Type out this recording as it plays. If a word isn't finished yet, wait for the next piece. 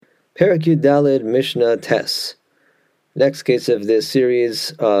Perak Yud Daled Mishnah Tes. Next case of this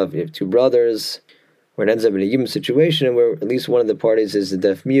series of you have two brothers, where it ends up in a Yevamos situation where at least one of the parties is the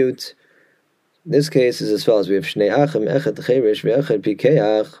deaf mute. This case is as follows: we have Shnei Achim, Echad Cheresh, Ve'echad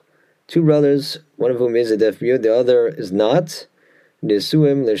Pikeach, two brothers, one of whom is a deaf mute, the other is not.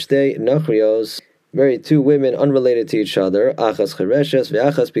 Nisuim Lishtei Nachrios, married two women unrelated to each other, Achas Chereshes,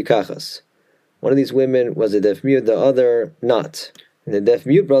 Ve'achas Pikachas. One of these women was a deaf mute, the other not. And the deaf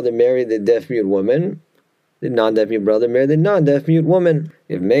mute brother married the deaf mute woman. The non-deaf mute brother married the non-deaf mute woman.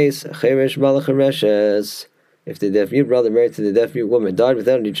 If Meis Cheresh Bala Chereshes, if the deaf mute brother married to the deaf mute woman died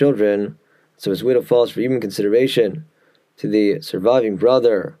without any children, so his widow falls for even consideration to the surviving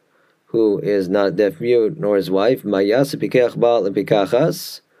brother who is not deaf mute nor his wife. Mayasa Pikeach Bal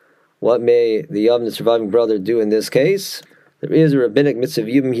Pikachas. What may the Yavam, the surviving brother, do in this case? There is a rabbinic mitzvah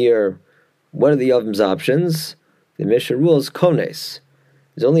Yibam here. What are the Yavam's options? The Mishnah rules kones.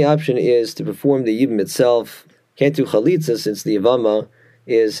 His only option is to perform the Yibam itself. Can't do chalitza since the Yevama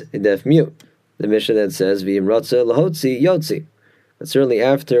is a deaf mute. The Mishnah then says v'im ratza lahotzi yotzi. But certainly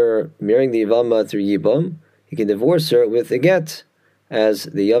after marrying the Yevama through Yibam, he can divorce her with a get, as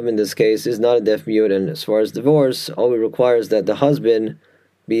the Yavam in this case is not a deaf mute, and as far as divorce, all it requires that the husband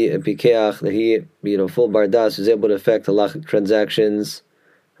be a pikeach, that he be full bardas, who's able to effect halachic transactions.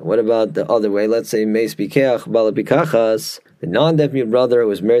 What about the other way? Let's say meis pikeach bala pikachas, the non-deaf mute brother who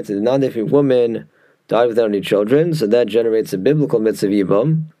was married to the non-deaf mute woman died without any children, so that generates a biblical mitzvah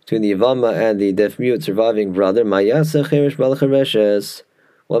Yibam between the Yevama and the deaf mute surviving brother. Mayasa cheresh bala chereshes.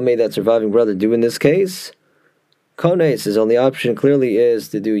 What may that surviving brother do in this case? Kones, his only option clearly is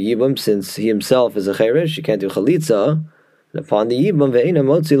to do Yibam, since he himself is a cheresh, he can't do chalitza. And upon the Yibam, ve'ena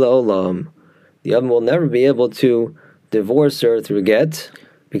motzi la'olam, the Yibam will never be able to divorce her through get,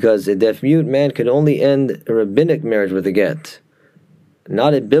 because a deaf mute man can only end a rabbinic marriage with a get,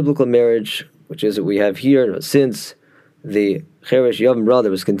 not a biblical marriage, which is what we have here. Since the cheresh Yavam brother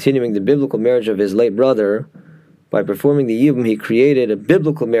was continuing the biblical marriage of his late brother, by performing the Yibam, he created a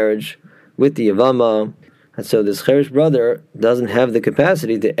biblical marriage with the Yevama, and so this cheresh brother doesn't have the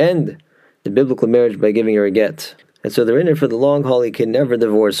capacity to end the biblical marriage by giving her a get. And so they're in it for the long haul, he can never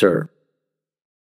divorce her.